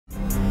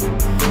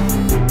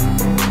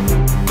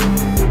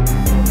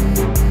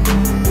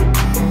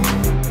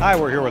Hi,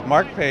 we're here with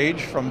Mark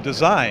Page from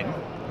DZYNE,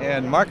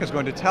 and Mark is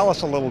going to tell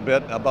us a little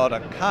bit about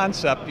a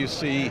concept you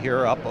see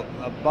here up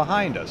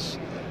behind us.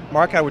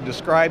 Mark, I would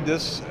describe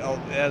this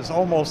as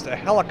almost a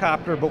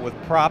helicopter, but with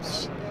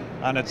props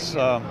on its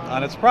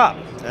prop.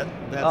 That's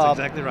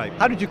exactly right.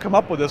 How did you come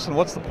up with this, and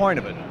what's the point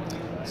of it?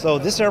 So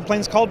this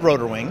airplane's called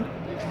rotor wing,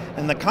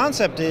 and the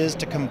concept is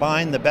to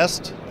combine the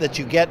best that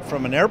you get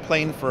from an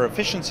airplane for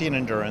efficiency and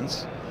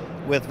endurance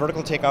with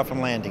vertical takeoff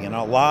and landing. And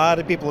a lot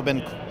of people have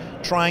been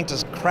trying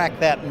to crack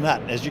that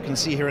nut, as you can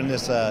see here in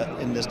this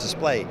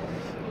display.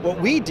 What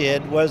we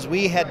did was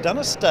we had done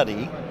a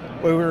study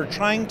where we were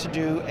trying to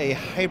do a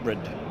hybrid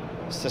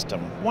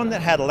system, one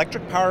that had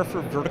electric power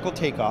for vertical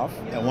takeoff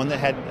and one that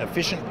had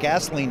efficient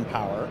gasoline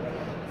power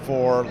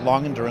for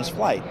long endurance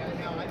flight.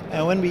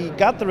 And when we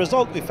got the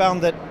result, we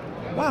found that,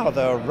 wow,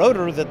 the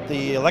rotor that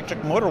the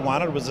electric motor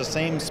wanted was the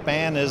same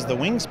span as the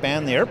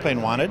wingspan the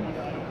airplane wanted,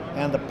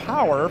 and the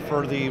power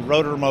for the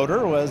rotor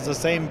motor was the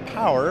same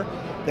power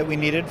that we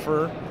needed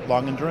for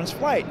long endurance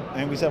flight.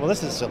 And we said, well,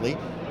 this is silly.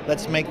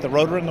 Let's make the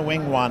rotor and the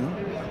wing one.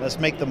 Let's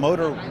make the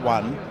motor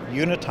one,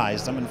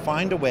 unitize them, and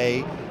find a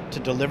way to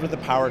deliver the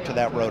power to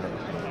that rotor.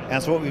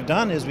 And so what we've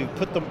done is we've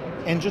put the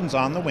engines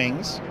on the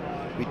wings,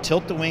 we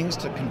tilt the wings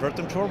to convert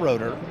them to a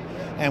rotor,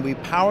 and we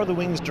power the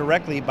wings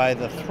directly by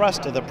the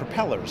thrust of the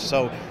propellers.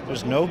 So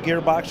there's no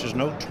gearbox, there's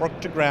no torque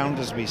to ground,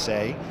 as we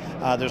say,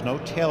 there's no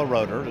tail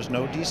rotor, there's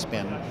no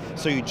D-spin.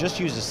 So you just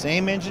use the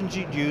same engines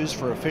you'd use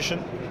for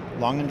efficient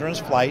long endurance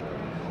flight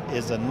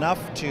is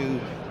enough to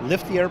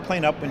lift the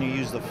airplane up when you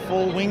use the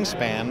full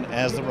wingspan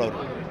as the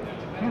rotor.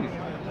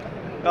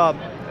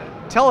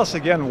 Tell us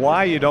again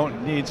why you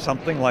don't need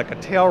something like a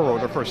tail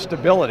rotor for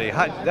stability.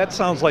 That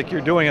sounds like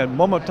you're doing a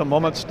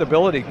moment-to-moment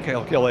stability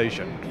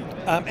calculation.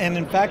 And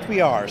in fact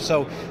we are.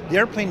 So the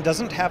airplane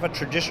doesn't have a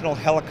traditional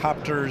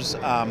helicopter's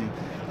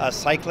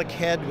cyclic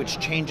head, which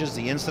changes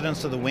the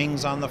incidence of the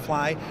wings on the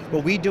fly.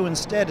 What we do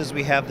instead is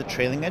we have the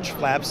trailing edge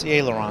flaps, the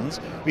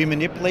ailerons. We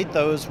manipulate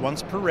those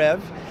once per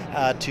rev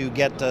to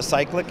get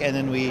cyclic, and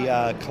then we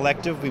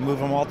collective, we move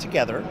them all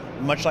together,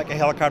 much like a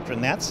helicopter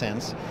in that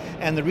sense.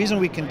 And the reason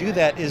we can do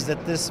that is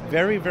that this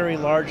very, very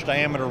large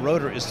diameter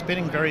rotor is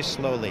spinning very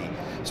slowly.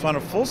 So on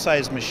a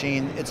full-size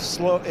machine, it's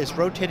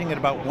rotating at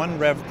about 1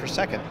 rev per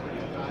second.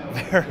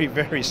 Very,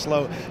 very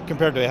slow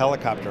compared to a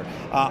helicopter.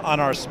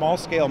 On our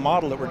small-scale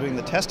model that we're doing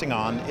the testing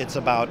on, it's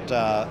about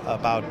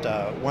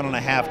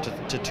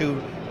 1.5 to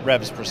 2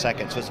 revs per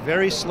second. So it's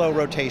very slow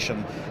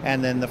rotation,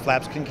 and then the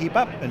flaps can keep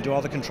up and do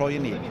all the control you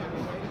need.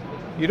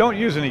 You don't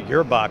use any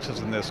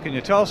gearboxes in this. Can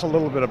you tell us a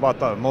little bit about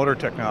the motor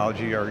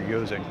technology you're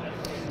using?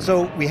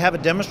 So we have a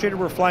demonstrator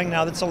we're flying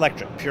now that's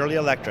electric, purely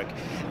electric.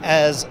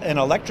 As an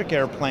electric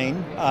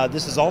airplane,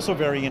 this is also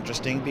very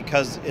interesting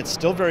because it's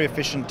still very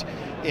efficient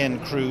in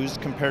cruise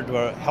compared to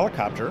a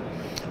helicopter.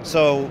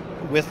 So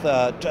with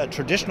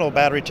traditional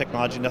battery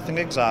technology, nothing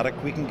exotic,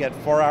 we can get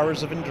 4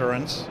 hours of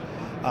endurance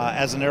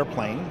as an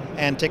airplane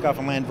and take off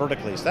and land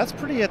vertically. So that's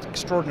pretty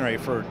extraordinary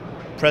for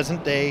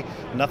present day,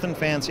 nothing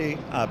fancy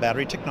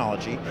battery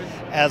technology.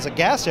 As a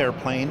gas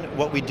airplane,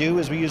 what we do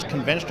is we use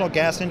conventional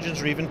gas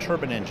engines or even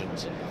turbine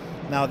engines.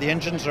 Now the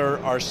engines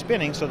are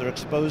spinning, so they're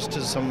exposed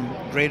to some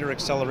greater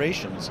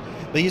accelerations.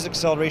 But these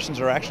accelerations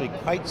are actually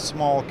quite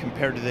small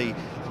compared to the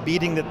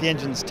beating that the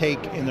engines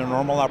take in their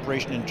normal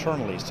operation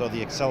internally. So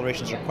the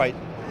accelerations are quite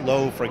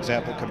low, for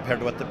example, compared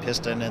to what the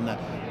piston and the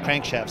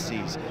crankshaft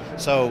sees.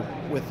 So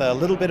with a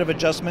little bit of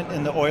adjustment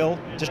in the oil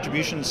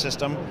distribution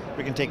system,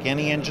 we can take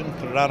any engine,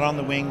 put it out on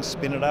the wings,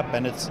 spin it up,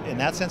 and it's, in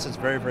that sense, it's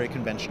very, very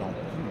conventional.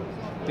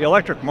 The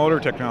electric motor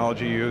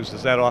technology used,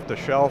 is that off the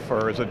shelf,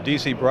 or is it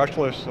DC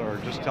brushless, or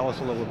just tell us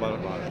a little bit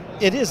about it?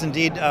 It is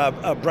indeed.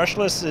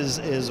 Brushless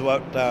is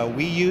what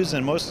we use,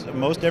 and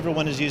most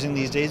everyone is using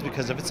these days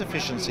because of its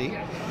efficiency.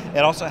 It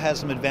also has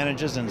some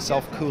advantages in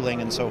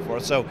self-cooling and so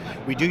forth. So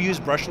we do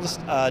use brushless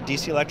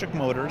DC electric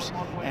motors,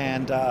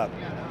 and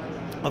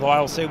although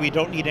I will say we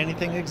don't need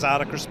anything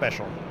exotic or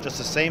special, just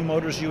the same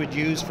motors you would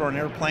use for an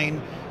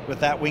airplane with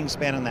that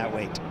wingspan and that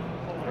weight.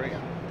 Great.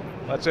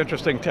 That's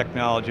interesting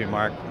technology,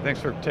 Mark.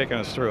 Thanks for taking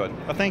us through it.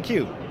 Well, thank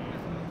you.